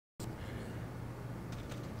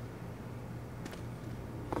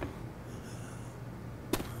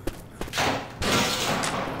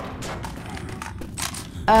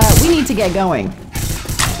We need to get going.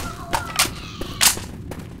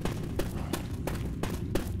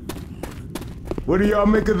 What do y'all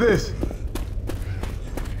make of this?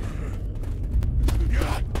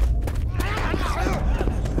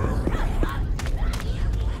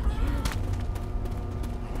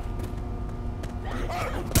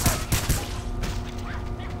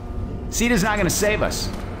 CETA's not gonna save us.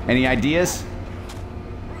 Any ideas?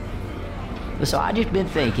 So I just been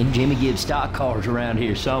thinking Jimmy gives stock cars around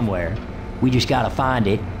here somewhere. We just gotta find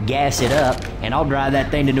it, gas it up, and I'll drive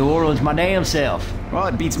that thing to New Orleans my damn self. Well,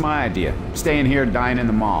 it beats my idea. Staying here, dying in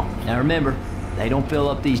the mall. Now remember, they don't fill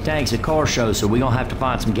up these tanks at car shows, so we gonna have to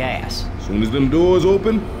find some gas. Soon as them doors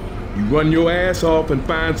open, you run your ass off and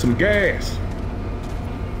find some gas.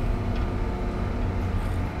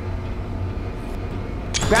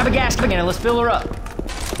 Grab a gas can and let's fill her up.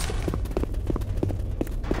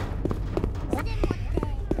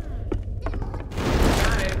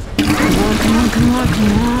 Come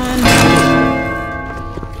on.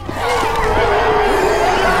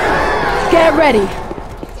 Get ready.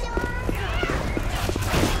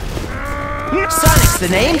 Sonic's the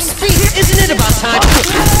name. Speed, isn't it about time?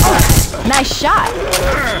 Nice shot.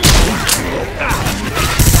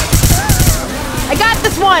 I got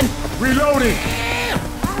this one. Reloading.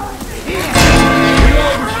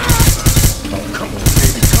 Oh, come on,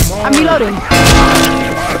 baby, come on. I'm reloading.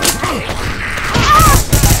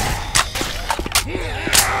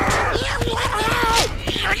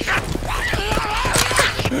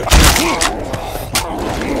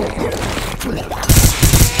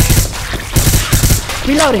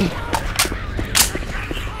 Reloading.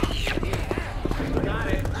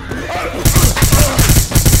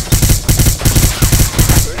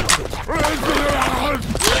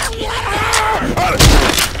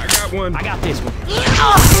 I got one. I got this one.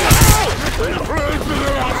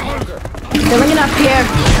 Filling it up here.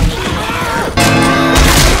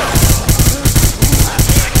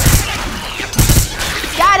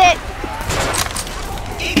 Got it.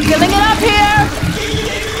 Filling it up here.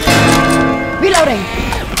 Reloading.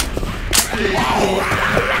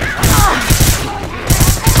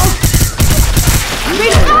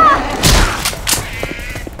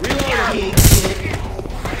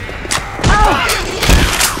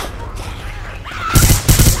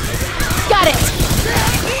 Got it.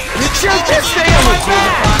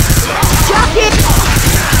 Jockey.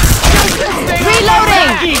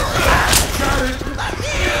 Reloading.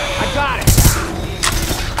 I got it.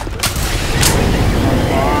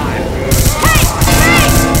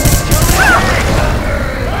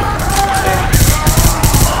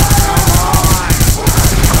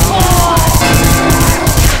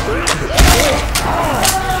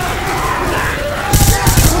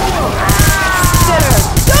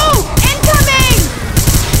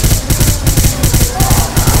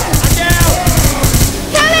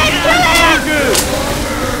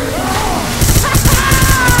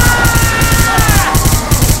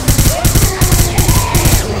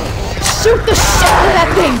 Shoot the shit out of that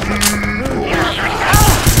thing!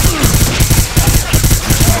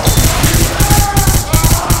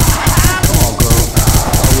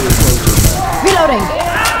 Reloading!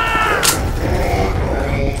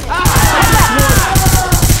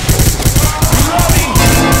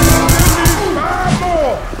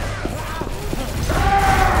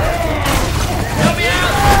 Help me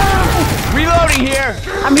out! Reloading here!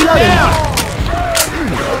 I'm reloading!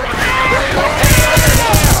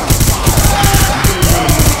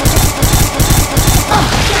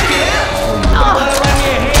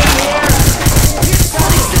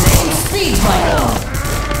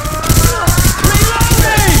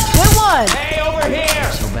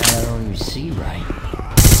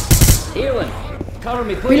 Cover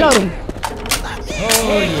me, please. Reloading.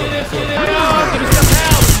 Oh, yeah.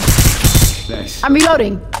 Thanks. I'm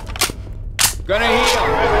reloading. Gonna heal.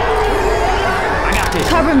 I got this.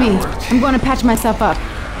 Cover me. I'm going to patch myself up.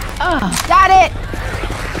 Got it.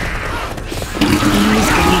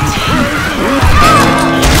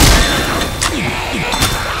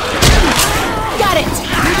 Got it.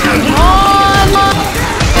 One.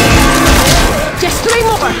 Just 3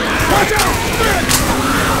 more. Watch out!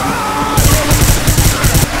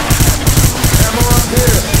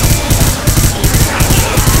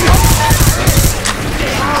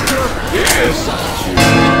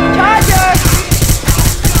 Charger!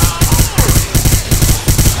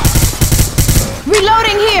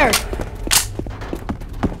 Reloading here!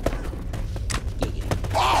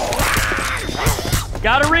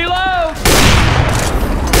 Gotta reload!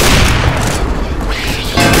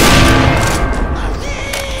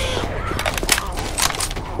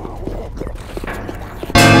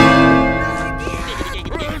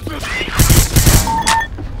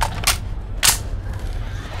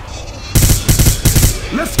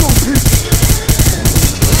 Let's go, Pete.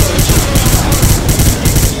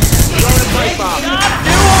 Throwing a pipe bomb.